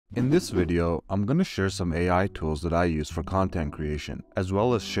In this video, I'm going to share some AI tools that I use for content creation, as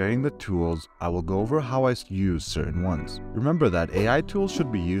well as sharing the tools. I will go over how I use certain ones. Remember that AI tools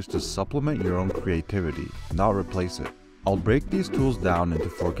should be used to supplement your own creativity, not replace it. I'll break these tools down into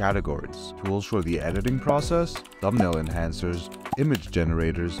 4 categories: tools for the editing process, thumbnail enhancers, image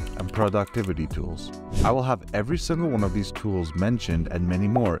generators, and productivity tools. I will have every single one of these tools mentioned and many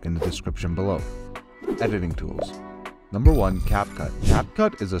more in the description below. Editing tools. Number 1. CapCut.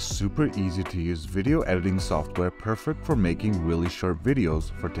 CapCut is a super easy to use video editing software perfect for making really short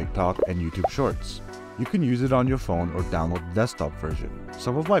videos for TikTok and YouTube Shorts. You can use it on your phone or download the desktop version.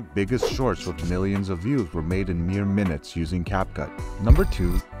 Some of my biggest shorts with millions of views were made in mere minutes using CapCut. Number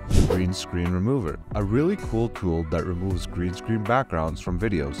 2. Green Screen Remover. A really cool tool that removes green screen backgrounds from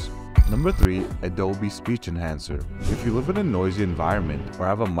videos. Number 3. Adobe Speech Enhancer. If you live in a noisy environment or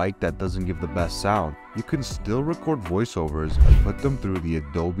have a mic that doesn't give the best sound, you can still record voiceovers and put them through the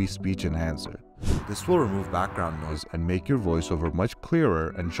Adobe Speech Enhancer. This will remove background noise and make your voiceover much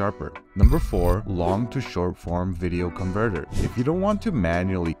clearer and sharper. Number 4. Long to short form video converter. If you don't want to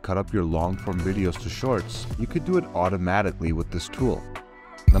manually cut up your long form videos to shorts, you could do it automatically with this tool.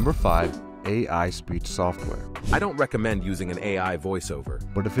 Number 5. AI speech software. I don't recommend using an AI voiceover,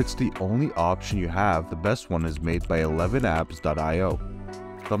 but if it's the only option you have, the best one is made by 11apps.io.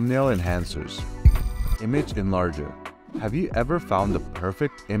 Thumbnail enhancers. Image enlarger. Have you ever found the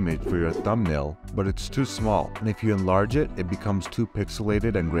perfect image for your thumbnail, but it's too small, and if you enlarge it, it becomes too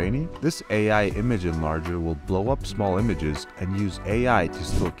pixelated and grainy? This AI image enlarger will blow up small images and use AI to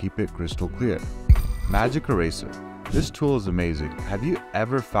still keep it crystal clear. Magic Eraser. This tool is amazing. Have you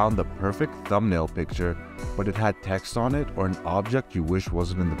ever found the perfect thumbnail picture, but it had text on it or an object you wish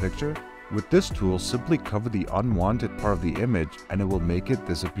wasn't in the picture? With this tool, simply cover the unwanted part of the image and it will make it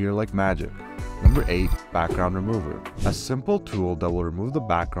disappear like magic. Number 8. Background Remover. A simple tool that will remove the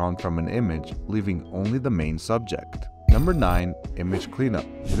background from an image, leaving only the main subject. Number 9. Image Cleanup.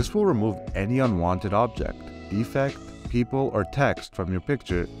 This will remove any unwanted object, defect, people, or text from your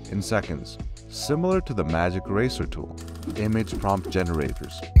picture in seconds. Similar to the Magic Eraser tool. Image prompt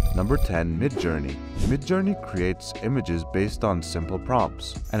generators. Number 10. Midjourney. Midjourney creates images based on simple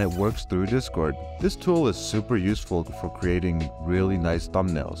prompts, and it works through Discord. This tool is super useful for creating really nice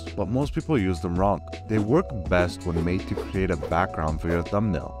thumbnails, but most people use them wrong. They work best when made to create a background for your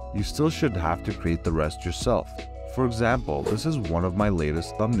thumbnail. You still should have to create the rest yourself. For example, this is one of my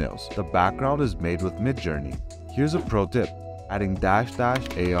latest thumbnails. The background is made with Midjourney. Here's a pro tip. Adding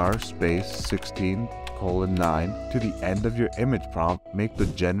 --AR space 16:9 to the end of your image prompt make the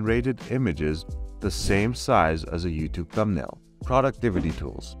generated images the same size as a YouTube thumbnail. Productivity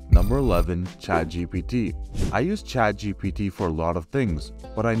tools. Number 11. ChatGPT. I use ChatGPT for a lot of things,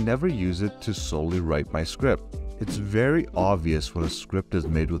 but I never use it to solely write my script. It's very obvious when a script is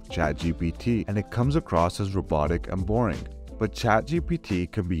made with ChatGPT and it comes across as robotic and boring. But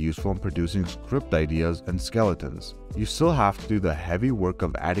ChatGPT can be useful in producing script ideas and skeletons. You still have to do the heavy work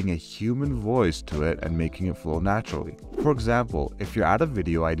of adding a human voice to it and making it flow naturally. For example, if you're out of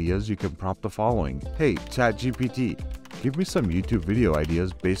video ideas, you can prompt the following: "Hey, ChatGPT, give me some YouTube video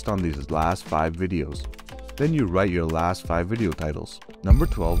ideas based on these last 5 videos." Then you write your last 5 video titles. Number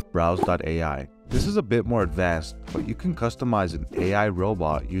 12. Browse.ai. This is a bit more advanced, but you can customize an AI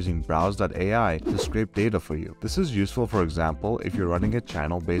robot using Browse.ai to scrape data for you. This is useful, for example, if you're running a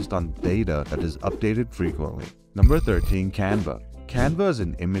channel based on data that is updated frequently. Number 13. Canva. Canva is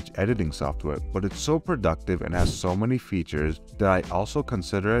an image editing software, but it's so productive and has so many features that I also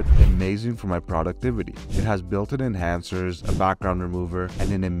consider it amazing for my productivity. It has built-in enhancers, a background remover, and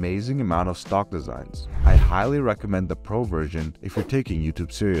an amazing amount of stock designs. I highly recommend the pro version if you're taking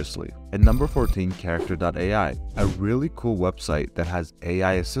YouTube seriously. And number 14. Character.ai. A really cool website that has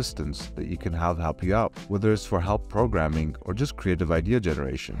AI assistants that you can have help you out, whether it's for help programming or just creative idea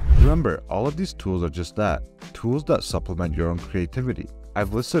generation. Remember, all of these tools are just that, tools that supplement your own creativity.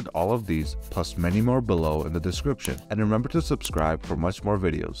 I've listed all of these plus many more below in the description, and remember to subscribe for much more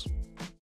videos.